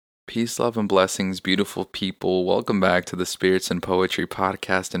Peace, love, and blessings, beautiful people. Welcome back to the Spirits and Poetry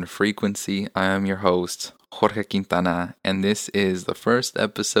podcast and frequency. I am your host, Jorge Quintana, and this is the first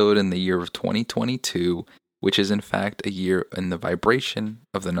episode in the year of 2022, which is in fact a year in the vibration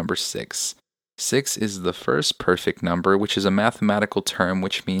of the number 6. 6 is the first perfect number, which is a mathematical term,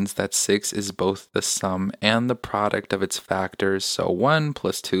 which means that 6 is both the sum and the product of its factors. So 1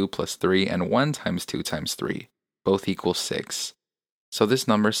 plus 2 plus 3 and 1 times 2 times 3 both equal 6. So this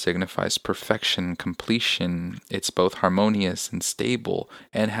number signifies perfection, completion. It's both harmonious and stable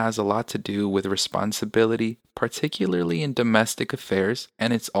and has a lot to do with responsibility, particularly in domestic affairs,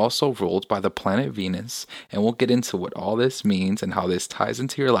 and it's also ruled by the planet Venus, and we'll get into what all this means and how this ties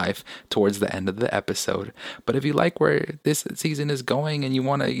into your life towards the end of the episode. But if you like where this season is going and you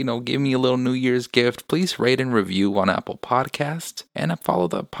want to, give me a little New Year's gift, please rate and review on Apple Podcasts and follow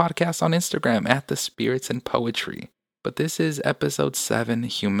the podcast on Instagram at The Spirits and Poetry. But this is episode 7,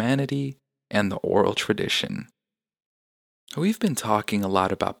 Humanity and the Oral Tradition. We've been talking a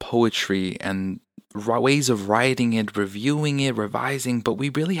lot about poetry and ways of writing it, reviewing it, revising, but we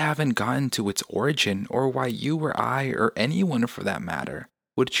really haven't gotten to its origin or why you or I or anyone for that matter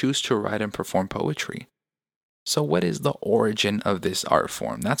would choose to write and perform poetry. So what is the origin of this art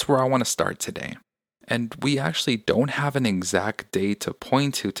form? That's where I want to start today. And we actually don't have an exact date to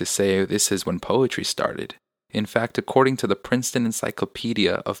point to say this is when poetry started. In fact, according to the Princeton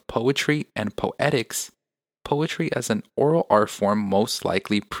Encyclopedia of Poetry and Poetics, poetry as an oral art form most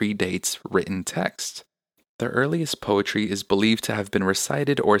likely predates written text. The earliest poetry is believed to have been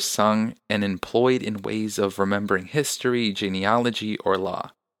recited or sung and employed in ways of remembering history, genealogy, or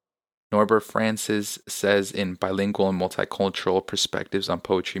law. Norbert Francis says in Bilingual and Multicultural Perspectives on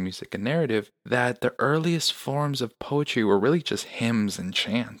Poetry, Music, and Narrative that the earliest forms of poetry were really just hymns and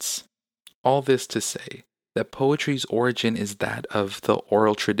chants. All this to say that poetry's origin is that of the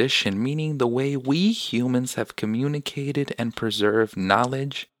oral tradition, meaning the way we humans have communicated and preserved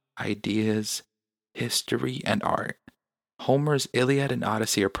knowledge, ideas, history, and art. Homer's Iliad and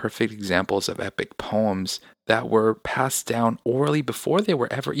Odyssey are perfect examples of epic poems that were passed down orally before they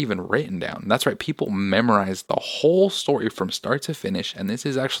were ever even written down. That's right, people memorized the whole story from start to finish, and this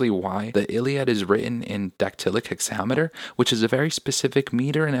is actually why the Iliad is written in dactylic hexameter, which is a very specific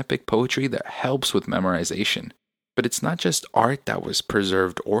meter in epic poetry that helps with memorization. But it's not just art that was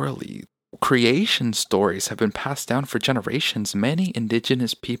preserved orally. Creation stories have been passed down for generations. Many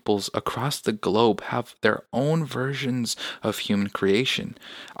indigenous peoples across the globe have their own versions of human creation.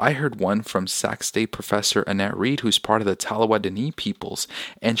 I heard one from Sac State professor Annette Reed, who's part of the Talawadani peoples,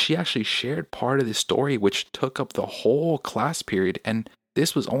 and she actually shared part of the story which took up the whole class period, and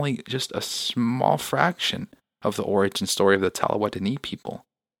this was only just a small fraction of the origin story of the Talawadani people.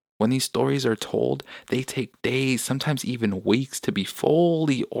 When these stories are told, they take days, sometimes even weeks, to be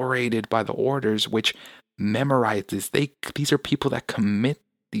fully orated by the orators, which memorize this. These are people that commit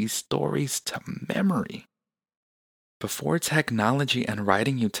these stories to memory. Before technology and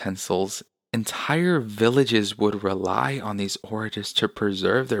writing utensils, entire villages would rely on these orators to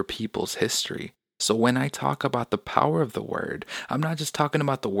preserve their people's history. So when I talk about the power of the word, I'm not just talking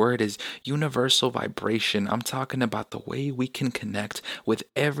about the word as universal vibration. I'm talking about the way we can connect with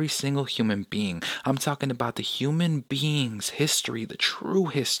every single human being. I'm talking about the human being's history, the true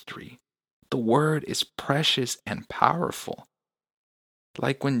history. The word is precious and powerful.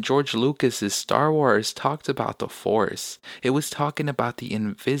 Like when George Lucas's Star Wars talked about the Force, it was talking about the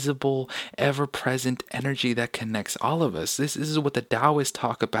invisible, ever-present energy that connects all of us. This is what the Taoists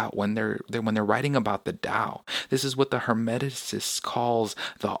talk about when they're writing about the Tao. This is what the Hermeticists calls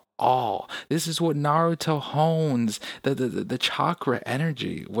the all. This is what Naruto hones, the chakra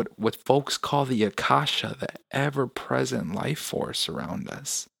energy, what folks call the Akasha, the ever-present life force around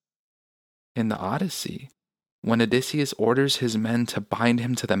us. In the Odyssey, when Odysseus orders his men to bind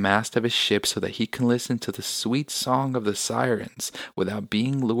him to the mast of his ship so that he can listen to the sweet song of the sirens without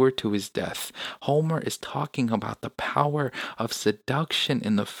being lured to his death, Homer is talking about the power of seduction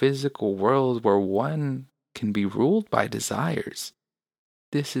in the physical world where one can be ruled by desires.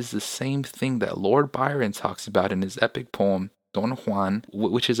 This is the same thing that Lord Byron talks about in his epic poem, Don Juan,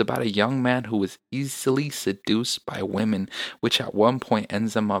 which is about a young man who was easily seduced by women, which at one point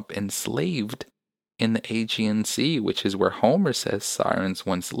ends him up enslaved in the Aegean Sea, which is where Homer says sirens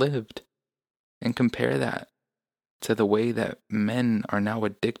once lived. And compare that to the way that men are now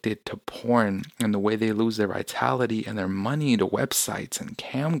addicted to porn and the way they lose their vitality and their money to websites and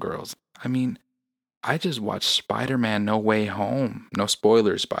cam girls. I mean, I just watched Spider-Man No Way Home. No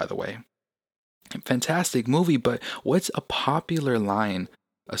spoilers, by the way. Fantastic movie, but what's a popular line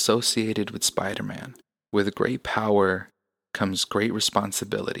associated with Spider-Man? With great power comes great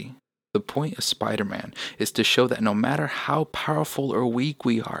responsibility. The point of Spider-Man is to show that no matter how powerful or weak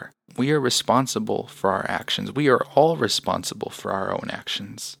we are responsible for our actions. We are all responsible for our own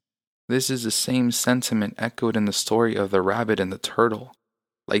actions. This is the same sentiment echoed in the story of the rabbit and the turtle.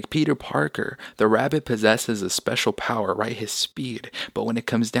 Like Peter Parker, the rabbit possesses a special power, right? His speed. But when it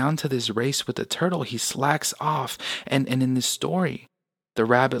comes down to this race with the turtle, he slacks off. And in this story, the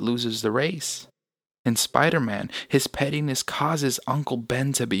rabbit loses the race. In Spider-Man, his pettiness causes Uncle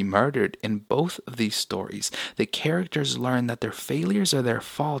Ben to be murdered. In both of these stories, the characters learn that their failures are their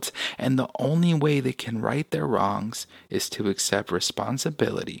faults, and the only way they can right their wrongs is to accept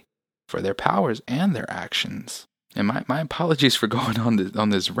responsibility for their powers and their actions. And my apologies for going on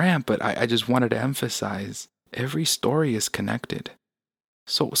this rant, but I just wanted to emphasize every story is connected.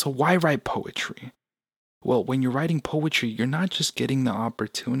 So why write poetry? Well, when you're writing poetry, you're not just getting the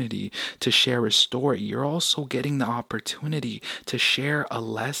opportunity to share a story, you're also getting the opportunity to share a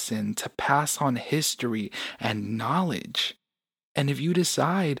lesson, to pass on history and knowledge. And if you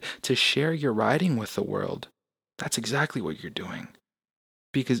decide to share your writing with the world, that's exactly what you're doing.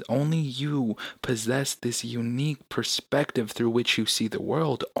 Because only you possess this unique perspective through which you see the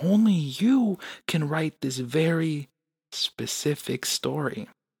world. Only you can write this very specific story.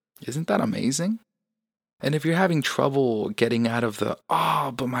 Isn't that amazing? And if you're having trouble getting out of the,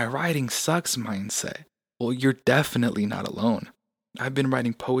 but my writing sucks mindset, well, you're definitely not alone. I've been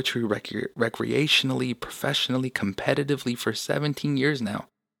writing poetry recreationally, professionally, competitively for 17 years now,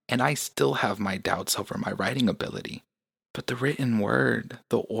 and I still have my doubts over my writing ability. But the written word,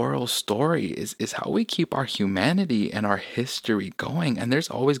 the oral story is how we keep our humanity and our history going, and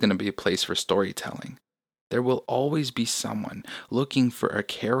there's always going to be a place for storytelling. There will always be someone looking for a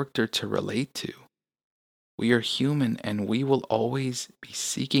character to relate to. We are human and we will always be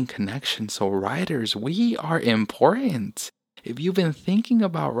seeking connection. So writers, we are important. If you've been thinking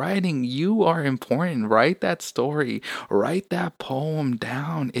about writing, you are important. Write that story, write that poem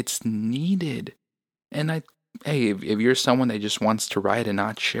down. It's needed. And if you're someone that just wants to write and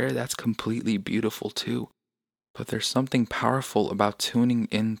not share, that's completely beautiful too. But there's something powerful about tuning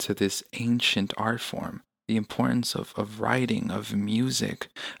into this ancient art form. The importance of writing, of music,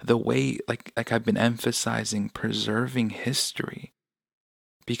 the way, like I've been emphasizing, preserving history.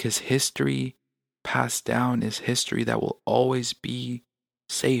 Because history passed down is history that will always be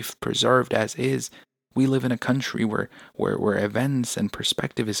safe, preserved as is. We live in a country where events and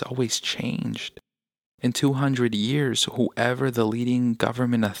perspective is always changed. In 200 years, whoever the leading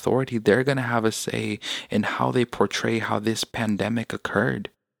government authority, they're going to have a say in how they portray how this pandemic occurred.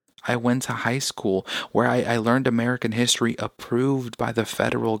 I went to high school where I learned American history approved by the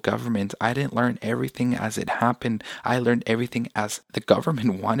federal government. I didn't learn everything as it happened. I learned everything as the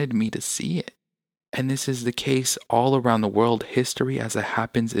government wanted me to see it. And this is the case all around the world. History as it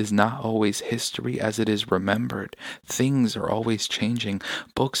happens is not always history as it is remembered. Things are always changing.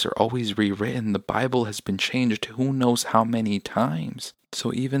 Books are always rewritten. The Bible has been changed who knows how many times.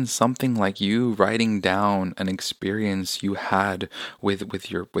 So even something like you writing down an experience you had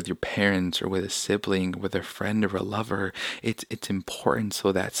with your parents or with a sibling, with a friend or a lover, it's important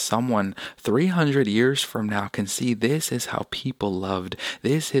so that someone 300 years from now can see this is how people loved.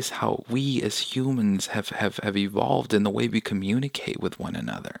 This is how we as humans have evolved in the way we communicate with one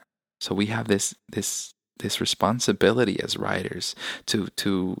another. So we have this responsibility as writers to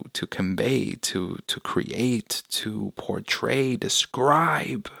convey, to create, to portray,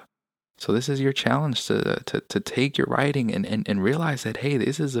 describe. So this is your challenge to take your writing and realize that, hey,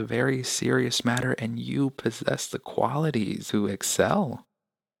 this is a very serious matter and you possess the qualities to excel.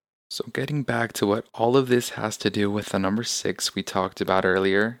 So getting back to what all of this has to do with the number 6 we talked about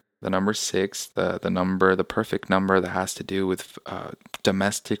earlier. The number 6, the perfect number that has to do with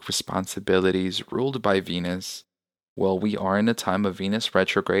domestic responsibilities ruled by Venus. Well, we are in a time of Venus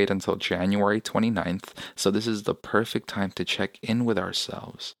retrograde until January 29th, so this is the perfect time to check in with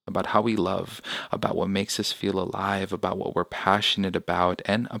ourselves about how we love, about what makes us feel alive, about what we're passionate about,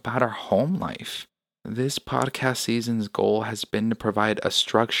 and about our home life. This podcast season's goal has been to provide a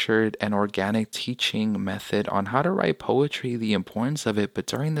structured and organic teaching method on how to write poetry, the importance of it, but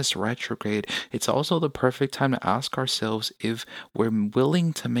during this retrograde, it's also the perfect time to ask ourselves if we're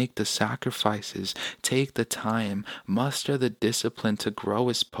willing to make the sacrifices, take the time, muster the discipline to grow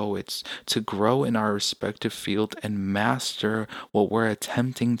as poets, to grow in our respective field and master what we're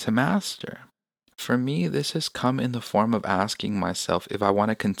attempting to master. For me, this has come in the form of asking myself if I want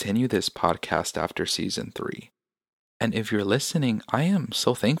to continue this podcast after season 3. And if you're listening, I am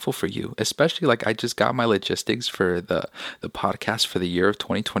so thankful for you, especially like I just got my logistics for the podcast for the year of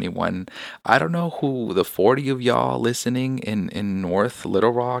 2021. I don't know who the 40 of y'all listening in North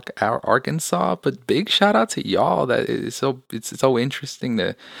Little Rock, Arkansas, but big shout out to y'all. That is so it's so interesting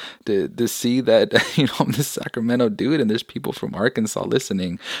to see that I'm this Sacramento dude and there's people from Arkansas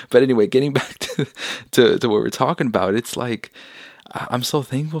listening. But anyway, getting back to what we're talking about, it's like I'm so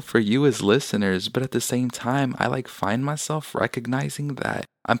thankful for you as listeners, but at the same time, I like find myself recognizing that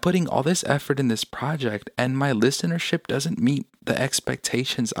I'm putting all this effort in this project and my listenership doesn't meet the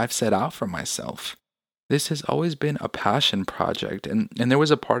expectations I've set out for myself. This has always been a passion project, and there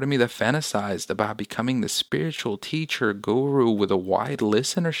was a part of me that fantasized about becoming the spiritual teacher guru with a wide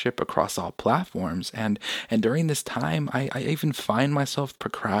listenership across all platforms. And during this time, I even find myself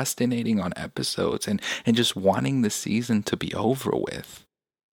procrastinating on episodes and just wanting the season to be over with.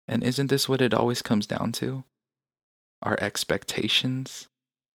 And isn't this what it always comes down to? Our expectations?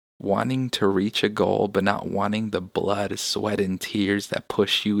 Wanting to reach a goal, but not wanting the blood, sweat, and tears that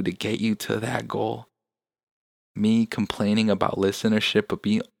push you to get you to that goal. Me complaining about listenership, but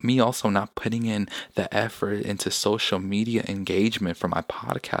me also not putting in the effort into social media engagement for my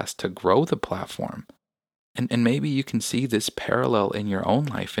podcast to grow the platform. And maybe you can see this parallel in your own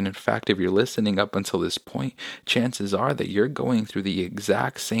life. And in fact, if you're listening up until this point, chances are that you're going through the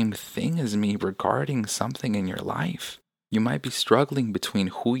exact same thing as me regarding something in your life. You might be struggling between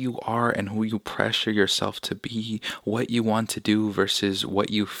who you are and who you pressure yourself to be, what you want to do versus what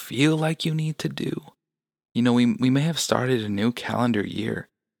you feel like you need to do. We may have started a new calendar year,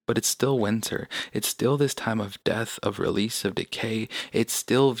 but it's still winter. It's still this time of death, of release, of decay. It's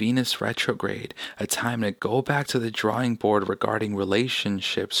still Venus retrograde, a time to go back to the drawing board regarding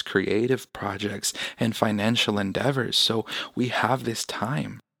relationships, creative projects, and financial endeavors. So we have this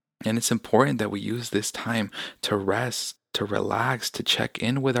time, and it's important that we use this time to rest, to relax, to check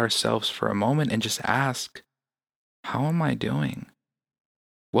in with ourselves for a moment and just ask, how am I doing?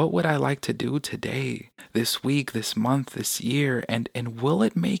 What would I like to do today, this week, this month, this year, and will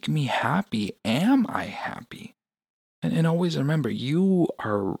it make me happy? Am I happy? And always remember, you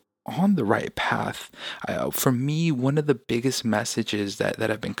are on the right path. For me, one of the biggest messages that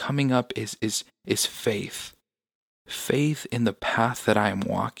have been coming up is faith. Faith in the path that I am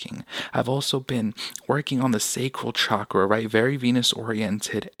walking. I've also been working on the sacral chakra, right? Very Venus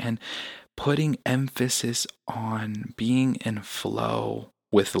oriented, and putting emphasis on being in flow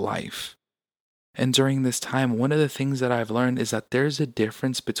with life. And during this time, one of the things that I've learned is that there's a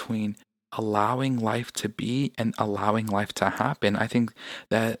difference between allowing life to be and allowing life to happen. I think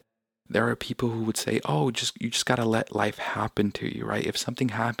that there are people who would say, "Oh, you just got to let life happen to you, right? If something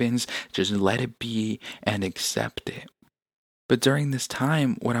happens, just let it be and accept it." But during this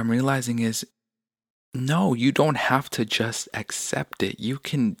time, what I'm realizing is no, you don't have to just accept it. You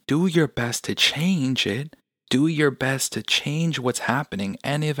can do your best to change it. Do your best to change what's happening.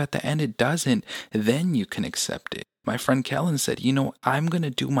 And if at the end it doesn't, then you can accept it. My friend Kellen said, I'm going to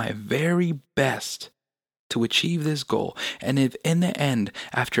do my very best to achieve this goal. And if in the end,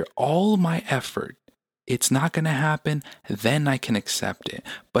 after all my effort, it's not going to happen, then I can accept it.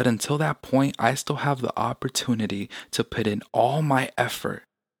 But until that point, I still have the opportunity to put in all my effort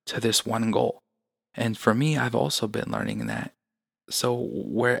to this one goal. And for me, I've also been learning that. So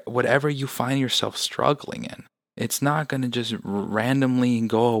whatever you find yourself struggling in, it's not going to just randomly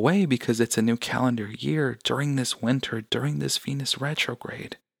go away because it's a new calendar year during this winter, during this Venus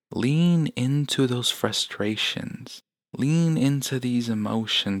retrograde. Lean into those frustrations. Lean into these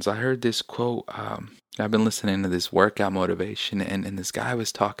emotions. I heard this quote, I've been listening to this workout motivation, and this guy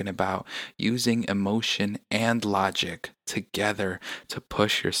was talking about using emotion and logic together to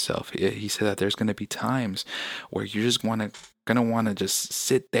push yourself. He said that there's going to be times where you're just gonna want to just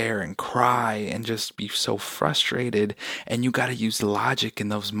sit there and cry and just be so frustrated, and you got to use logic in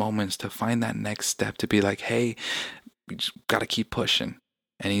those moments to find that next step to be like, hey, we just got to keep pushing.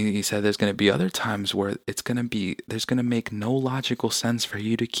 And he said there's going to be other times where there's going to make no logical sense for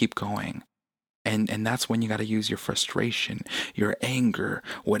you to keep going. And that's when you got to use your frustration, your anger,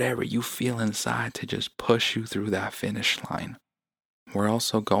 whatever you feel inside to just push you through that finish line. We're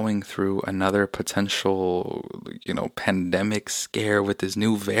also going through another potential, pandemic scare with this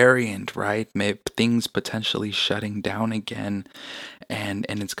new variant, right? Maybe things potentially shutting down again. And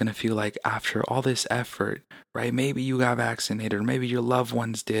it's going to feel like after all this effort, right? Maybe you got vaccinated, or maybe your loved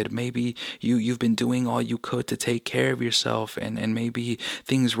ones did. Maybe you've been doing all you could to take care of yourself, and maybe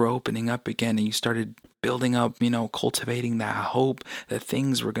things were opening up again and you started building up, cultivating that hope that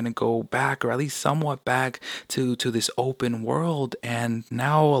things were going to go back, or at least somewhat back to this open world. And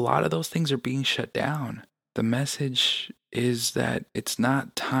now a lot of those things are being shut down. The message is that it's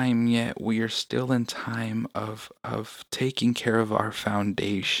not time yet. We are still in time of taking care of our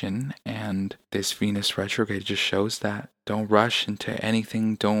foundation, and this Venus retrograde just shows that. Don't rush into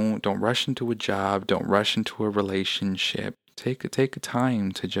anything. Don't rush into a job. Don't rush into a relationship. Take a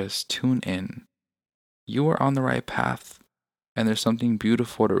time to just tune in. You are on the right path. And there's something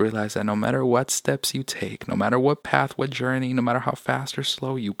beautiful to realize that no matter what steps you take, no matter what path, what journey, no matter how fast or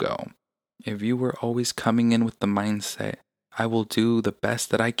slow you go, if you were always coming in with the mindset, I will do the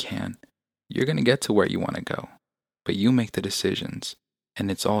best that I can, you're going to get to where you want to go. But you make the decisions,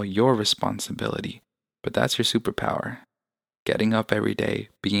 and it's all your responsibility. But that's your superpower. Getting up every day,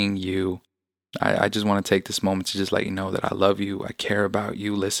 being you. I just want to take this moment to just let you know that I love you. I care about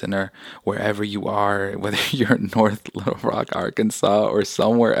you, listener, wherever you are, whether you're in North Little Rock, Arkansas, or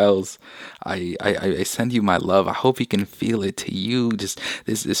somewhere else. I send you my love. I hope you can feel it to you. Just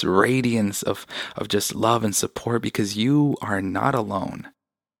this radiance of just love and support, because you are not alone.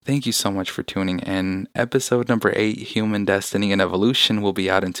 Thank you so much for tuning in. Episode number 8, Human Destiny and Evolution, will be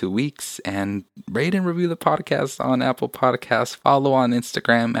out in 2 weeks. And rate and review the podcast on Apple Podcasts. Follow on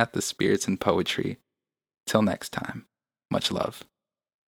Instagram at The Spirits and Poetry. Till next time, much love.